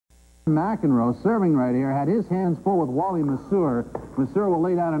McEnroe, serving right here, had his hands full with Wally Masur. Masur will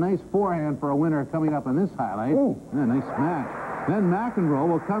lay down a nice forehand for a winner coming up in this highlight. Yeah, nice smash. Then McEnroe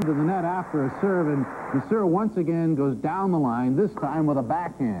will come to the net after a serve, and Masur once again goes down the line, this time with a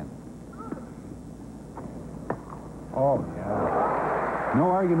backhand. Oh, yeah. No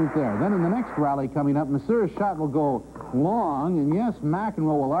argument there. Then in the next rally coming up, Masur's shot will go long, and yes,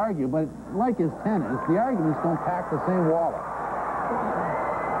 McEnroe will argue, but like his tennis, the arguments don't pack the same wallet.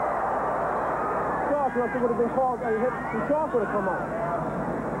 It would have been called, the chalk would have come out.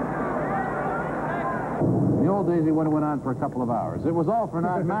 In the old days, he would have went on for a couple of hours. It was all for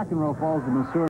naught. McEnroe falls to Masur.